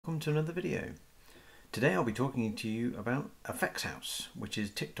to another video. Today I'll be talking to you about Effects House, which is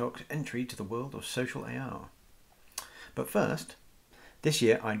TikTok's entry to the world of social AR. But first, this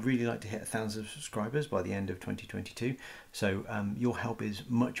year I'd really like to hit 1,000 subscribers by the end of 2022, so your help is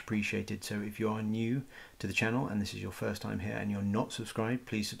much appreciated. So if you are new to the channel and this is your first time here and you're not subscribed,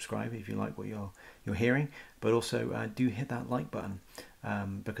 please subscribe if you like what you're hearing, but also do hit that like button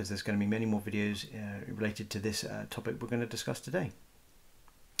because there's going to be many more videos related to this topic we're going to discuss today.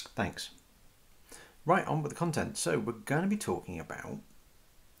 Thanks. Right, on with the content. So we're going to be talking about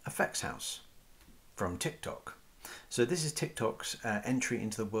Effects House from TikTok. So this is TikTok's entry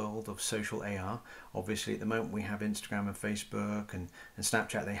into the world of social AR. Obviously at the moment we have Instagram and Facebook and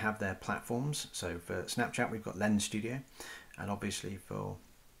Snapchat. They have their platforms. So for Snapchat we've got Lens Studio, and obviously for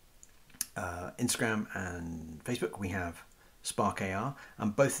Instagram and Facebook we have Spark AR,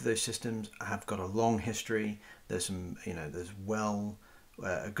 and both of those systems have got a long history. There's some, there's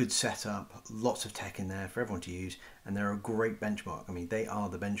a good setup, lots of tech in there for everyone to use, and they're a great benchmark. I mean, they are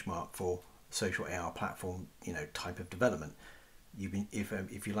the benchmark for social AR platform, type of development.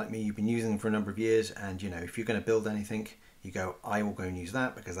 If you're like me, you've been using them for a number of years, and if you're going to build anything, you go, I will go and use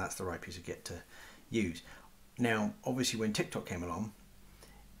that because that's the right piece of kit to use. Now, obviously, when TikTok came along,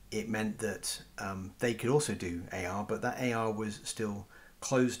 it meant that they could also do AR, but that AR was still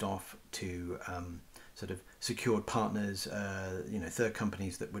closed off to sort of secured partners, third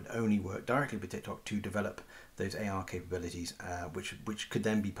companies that would only work directly with TikTok to develop those AR capabilities, which could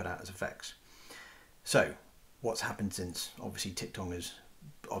then be put out as effects. So what's happened since? Obviously TikTok has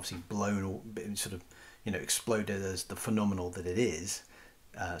obviously blown, or sort of exploded as the phenomenon that it is.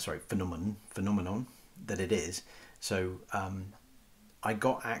 Phenomenon that it is. So I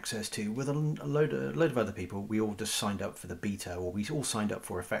got access to, with a load of other people, we all just signed up for the beta, or we all signed up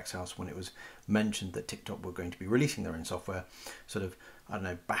for Effects House when it was mentioned that TikTok were going to be releasing their own software, sort of, I don't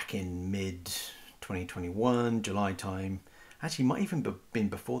know, back in mid-2021, July time. Actually, might even have been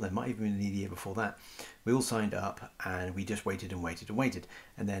before then, might even been the year before that. We all signed up and we just waited and waited and waited.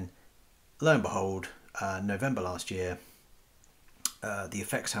 And then, lo and behold, November last year, the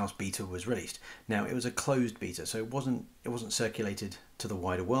Effects House beta was released. Now it was a closed beta, so it wasn't circulated to the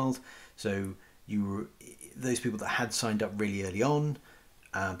wider world. So those people that had signed up really early on,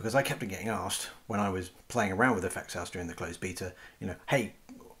 because I kept on getting asked when I was playing around with Effects House during the closed beta, hey,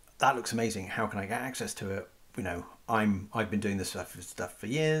 that looks amazing. How can I get access to it? I've been doing this stuff for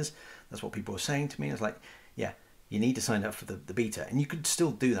years. That's what people were saying to me. I was like, yeah, you need to sign up for the beta, and you could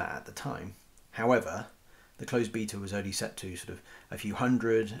still do that at the time. However, the closed beta was only set to sort of a few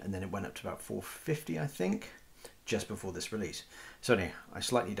hundred, and then it went up to about 450, I think, just before this release. So anyway, I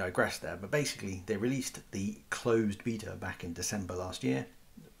slightly digressed there, but basically they released the closed beta back in December last year,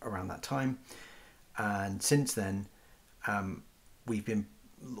 around that time. And since then, we've been,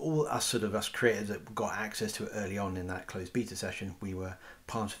 all us creators that got access to it early on in that closed beta session, we were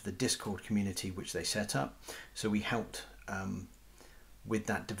part of the Discord community which they set up. So we helped with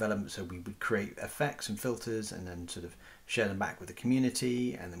that development. So we would create effects and filters and then sort of share them back with the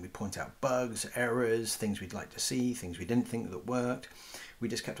community, and then we point out bugs, errors, things we'd like to see, things we didn't think that worked. We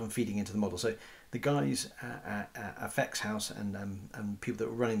just kept on feeding into the model. So the guys at Effects House and people that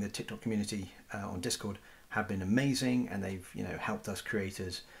were running the TikTok community on Discord have been amazing, and they've helped us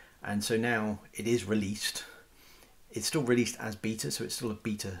creators. And so now it is released. It's still released as beta, so it's still a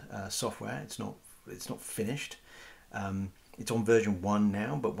beta software. It's not finished. It's on version 1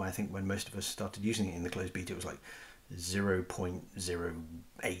 now, but I think when most of us started using it in the closed beta, it was like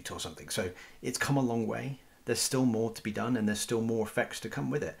 0.08 or something. So it's come a long way. There's still more to be done, and there's still more effects to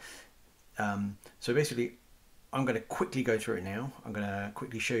come with it. So basically, I'm going to quickly go through it now. I'm going to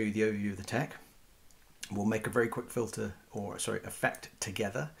quickly show you the overview of the tech. We'll make a very quick effect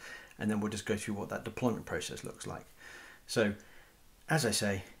together, and then we'll just go through what that deployment process looks like. So, as I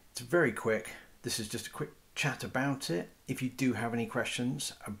say, it's very quick. This is just a quick chat about it. If you do have any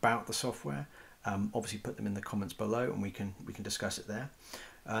questions about the software, obviously put them in the comments below, and we can discuss it there.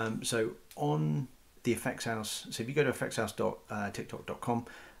 So on the Effects House, so if you go to effectshouse.tiktok.com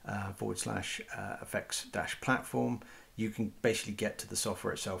 /effects-platform, you can basically get to the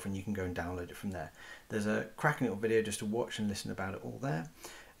software itself, and you can go and download it from there. There's a cracking little video just to watch and listen about it all there.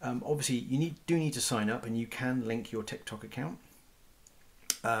 Obviously you do need to sign up, and you can link your TikTok account.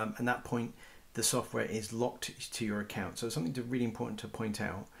 At that point, the software is locked to your account. So something really important to point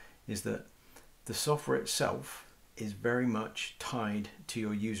out is that the software itself is very much tied to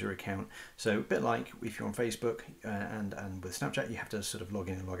your user account. So a bit like if you're on Facebook and with Snapchat, you have to sort of log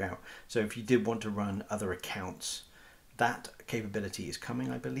in and log out. So if you did want to run other accounts, that capability is coming,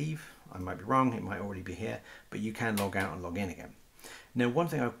 I believe. I might be wrong, it might already be here, but you can log out and log in again. Now, one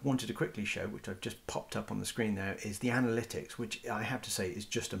thing I wanted to quickly show, which I've just popped up on the screen there, is the analytics, which I have to say is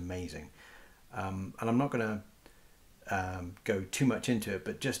just amazing. And I'm not going to go too much into it,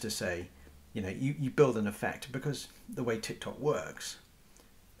 but just to say, you know, you build an effect, because the way TikTok works,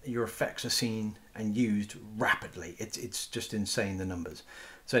 your effects are seen and used rapidly. It's just insane, the numbers.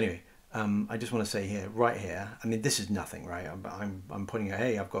 So anyway, I just want to say here, right here, I mean, this is nothing, right? I'm putting,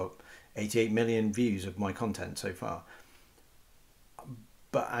 hey, I've got 88 million views of my content so far.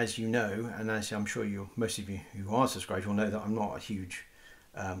 But as you know, and as I'm sure most of you who are subscribed will know, that I'm not a huge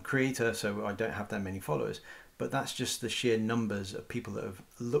creator, so I don't have that many followers. But that's just the sheer numbers of people that have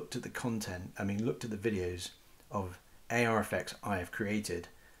looked at the content, I mean, looked at the videos of AR effects I have created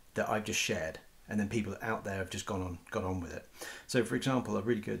that I've just shared, and then people out there have just gone on with it. So for example, a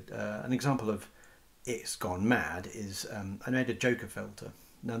really good, an example of it's gone mad is I made a Joker filter.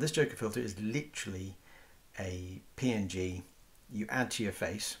 Now this Joker filter is literally a PNG you add to your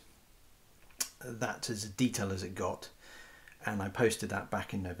face. That's as detailed as it got, and I posted that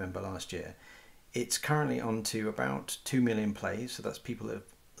back in November last year. It's currently on to about 2 million plays, so that's people that have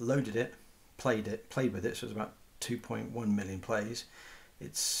loaded it, played with it, so it's about 2.1 million plays.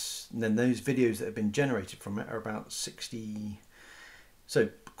 And then those videos that have been generated from it are about 60, so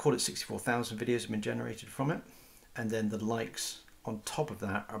call it 64,000 videos have been generated from it, and then the likes on top of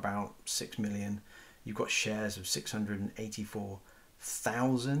that are about 6 million. You've got shares of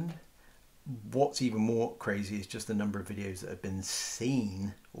 684,000. What's even more crazy is just the number of videos that have been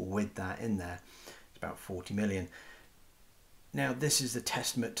seen with that in there. It's about 40 million. Now this is a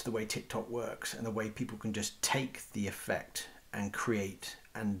testament to the way TikTok works and the way people can just take the effect and create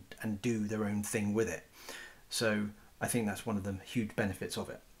and do their own thing with it. So I think that's one of the huge benefits of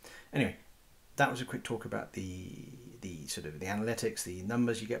it. Anyway, that was a quick talk about the sort of the analytics, the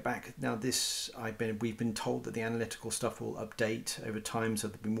numbers you get back. Now we've been told that the analytical stuff will update over time, so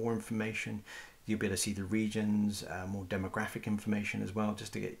there'll be more information. You'll be able to see the regions, more demographic information as well,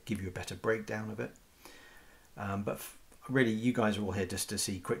 just to give you a better breakdown of it. But really, you guys are all here just to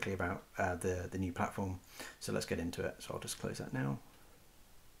see quickly about the new platform. So let's get into it. So I'll just close that now.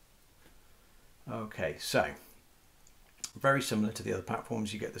 Okay, so very similar to the other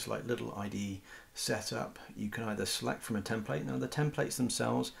platforms, you get this like little IDE setup. You can either select from a template. Now the templates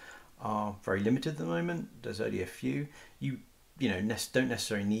themselves are very limited at the moment. There's only a few. You don't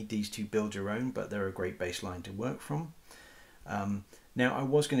necessarily need these to build your own, but they're a great baseline to work from. Now I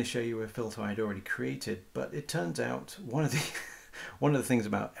was going to show you a filter I'd already created, but it turns out one of the things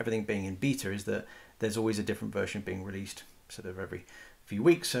about everything being in beta is that there's always a different version being released sort of every few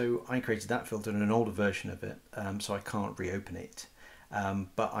weeks. So I created that filter in an older version of it, so I can't reopen it.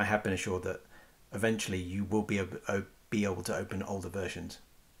 But I have been assured that eventually you will be able to open older versions.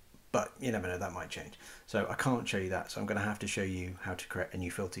 But you never know, that might change. So I can't show you that. So I'm going to have to show you how to create a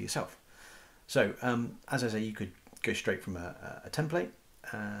new filter yourself. So as I say, you could go straight from a template,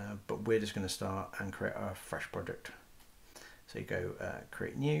 but we're just going to start and create a fresh project. So you go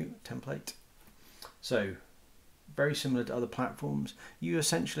create new template. So very similar to other platforms, you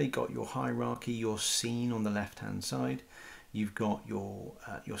essentially got your hierarchy, your scene on the left hand side. You've got your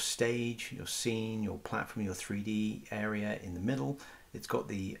stage, your scene, your platform, your 3D area in the middle. It's got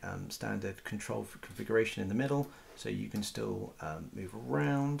the standard control configuration in the middle, so you can still move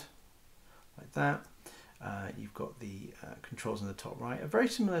around like that. You've got the controls on the top right, are very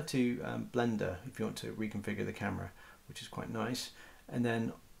similar to Blender if you want to reconfigure the camera, which is quite nice. And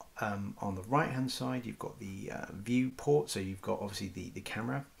then on the right hand side you've got the viewport, so you've got obviously the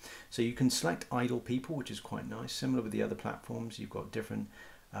camera, so you can select idle people, which is quite nice. Similar with the other platforms, you've got different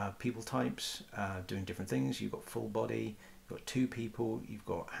people types doing different things. You've got full body, you've got two people, you've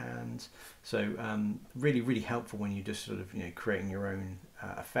got hands. So really helpful when you're just sort of creating your own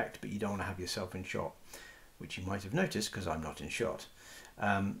effect, but you don't want to have yourself in shot, which you might have noticed because I'm not in shot.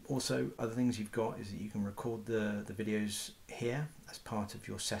 Also, other things you've got is that you can record the videos here as part of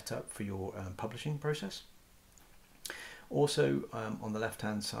your setup for your publishing process. Also, on the left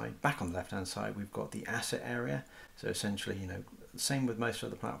hand side, back on the left hand side, we've got the asset area. So essentially, same with most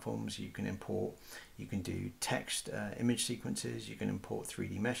other platforms, you can import, you can do text image sequences, you can import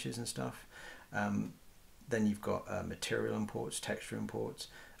 3D meshes and stuff. Then you've got material imports, texture imports.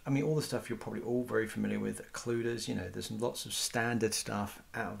 I mean, all the stuff you're probably all very familiar with. Occluders, there's lots of standard stuff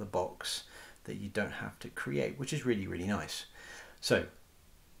out of the box that you don't have to create, which is really nice. So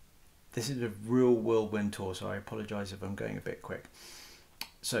this is a real whirlwind tour, so I apologize if I'm going a bit quick.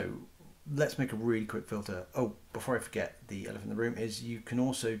 So let's make a really quick filter. Oh, before I forget, the elephant in the room is you can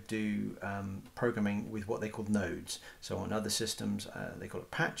also do programming with what they call nodes. So on other systems, they call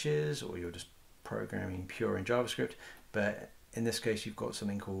it patches, or you're just programming pure in JavaScript. But in this case, you've got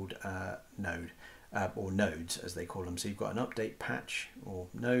something called node, or nodes as they call them. So you've got an update patch, or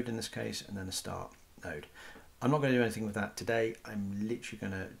node in this case, and then a start node. I'm not going to do anything with that today. I'm literally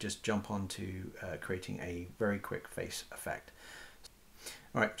going to just jump on to creating a very quick face effect.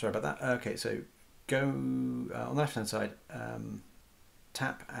 All right, sorry about that. Okay, so go on the left hand side,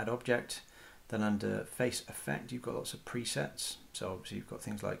 tap add object, then under face effect you've got lots of presets. So obviously you've got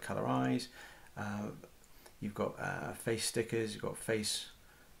things like color eyes, you've got face stickers, you've got face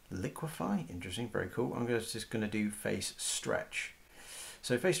liquefy, interesting, very cool. I'm just going to do face stretch.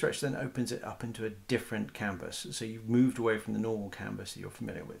 So face stretch then opens it up into a different canvas. So you've moved away from the normal canvas that you're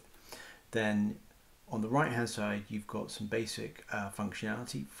familiar with. Then on the right hand side you've got some basic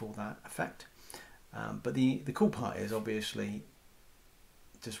functionality for that effect. But the cool part is obviously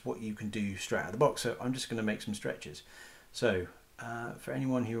just what you can do straight out of the box. So I'm just going to make some stretches. So for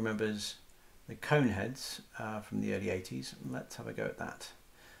anyone who remembers the cone heads from the early 80s, let's have a go at that.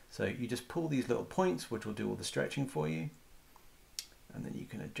 So you just pull these little points, which will do all the stretching for you. And then you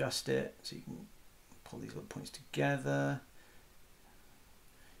can adjust it. So you can pull these little points together.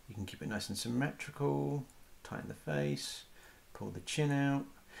 You can keep it nice and symmetrical, tighten the face, pull the chin out.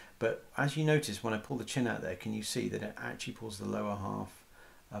 But as you notice, when I pull the chin out there, can you see that it actually pulls the lower half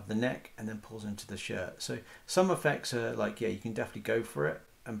of the neck and then pulls into the shirt? So some effects are like, yeah, you can definitely go for it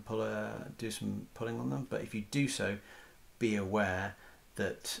and do some pulling on them. But if you do so, be aware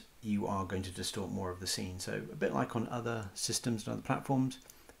that you are going to distort more of the scene. So a bit like on other systems and other platforms,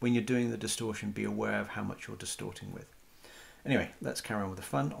 when you're doing the distortion, be aware of how much you're distorting with. Anyway, let's carry on with the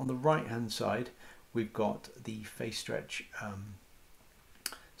fun. On the right hand side, we've got the face stretch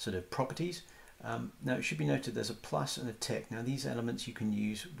sort of properties. Now it should be noted there's a plus and a tick. Now these elements you can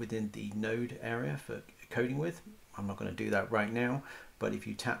use within the node area for coding with. I'm not going to do that right now, but if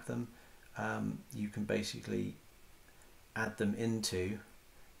you tap them, you can basically add them into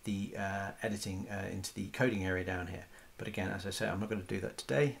the editing, into the coding area down here. But again, as I say, I'm not going to do that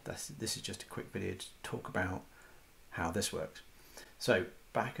today. This is just a quick video to talk about how this works. So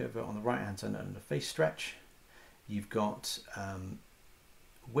back over on the right hand side under face stretch, you've got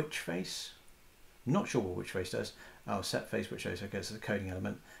witch face. I'm not sure what witch face does. Oh, set face witch face, okay, so the coding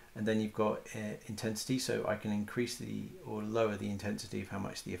element. And then you've got intensity, so I can increase or lower the intensity of how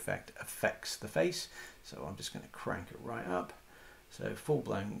much the effect affects the face. So I'm just going to crank it right up. So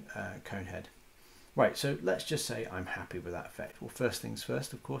full-blown cone head. Right, so let's just say I'm happy with that effect. Well, first things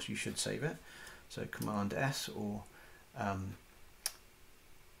first, of course, you should save it. So Command S or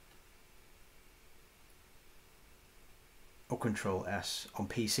Control S on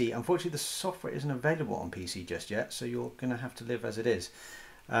PC. Unfortunately, the software isn't available on PC just yet, so you're going to have to live as it is.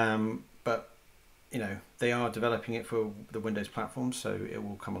 But you know, they are developing it for the Windows platform, so it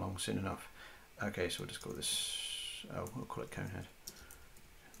will come along soon enough. Okay, so we'll just call this, we'll call it Conehead.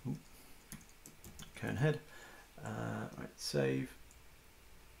 Conehead. Right, save.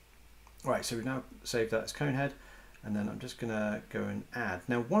 Right, so we've now saved that as Conehead, and then I'm just going to go and add.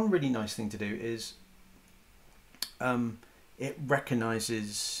 Now, one really nice thing to do is it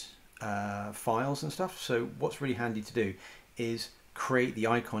recognizes files and stuff. So what's really handy to do is create the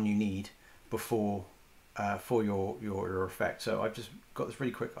icon you need before for your effect. So I've just got this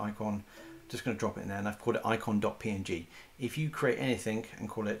really quick icon, just going to drop it in there, and I've called it icon.png. If you create anything and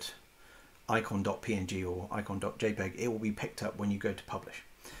call it icon.png or icon.jpg, it will be picked up when you go to publish.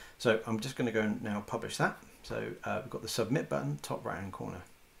 So I'm just going to go and now publish that. So we've got the submit button, top right hand corner.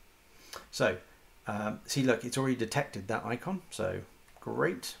 So see, look, it's already detected that icon, so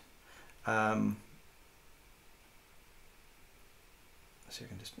great. Let's see if I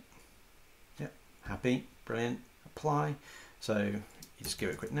can just, yeah, happy, brilliant, apply. So you just give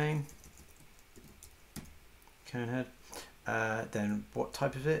it a quick name, Conehead. Then what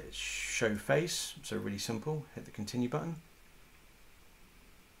type is it? Show face, so really simple, hit the continue button.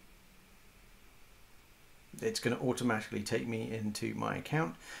 It's going to automatically take me into my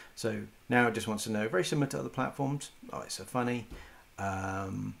account. So now it just wants to know, very similar to other platforms. Oh, it's so funny. I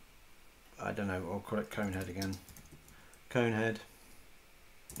don't know, I'll call it Conehead again. Conehead.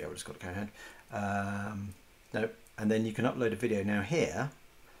 Yeah, we'll just call it Conehead. No, and then you can upload a video. Now here,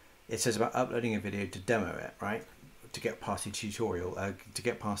 it says about uploading a video to demo it, right? To get past the tutorial, to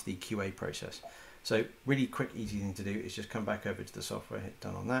get past the QA process. So really quick, easy thing to do is just come back over to the software, hit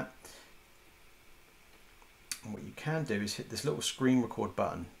done on that. And what you can do is hit this little screen record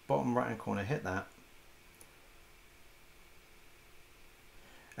button, bottom right hand corner, hit that.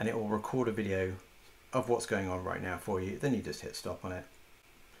 And it will record a video of what's going on right now for you. Then you just hit stop on it.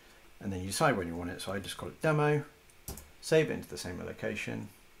 And then you decide when you want it. So I just call it demo, save it into the same location.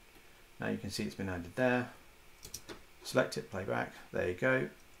 Now you can see it's been added there. select it, playback, there you go.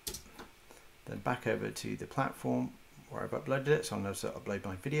 Then back over to the platform where I've uploaded it, so I'm going to upload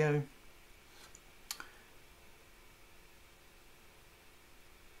my video.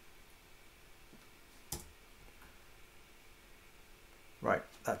 Right,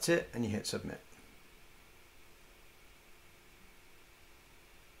 that's it, and you hit submit.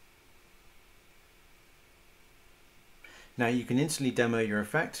 Now you can instantly demo your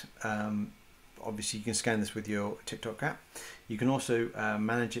effect. Obviously you can scan this with your TikTok app. You can also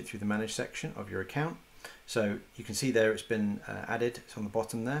manage it through the manage section of your account. So you can see there it's been added, it's on the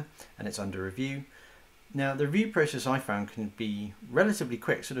bottom there, and it's under review. Now the review process I found can be relatively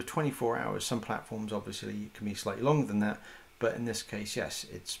quick, sort of 24 hours. Some platforms obviously can be slightly longer than that, but in this case, yes,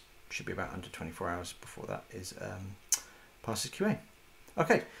 it should be about under 24 hours before that is passes QA.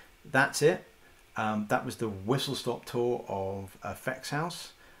 Okay, that's it. That was the whistle-stop tour of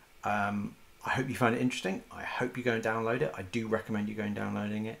Effectshaus. I hope you find it interesting. I hope you go and download it. I do recommend you go and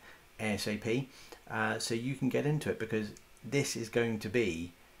downloading it ASAP so you can get into it, because this is going to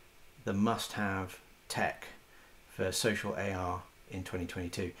be the must-have tech for social AR in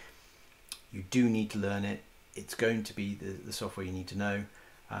 2022. You do need to learn it. It's going to be the software you need to know.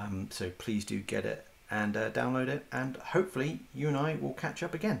 So please do get it and download it, and hopefully you and I will catch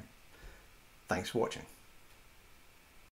up again. Thanks for watching.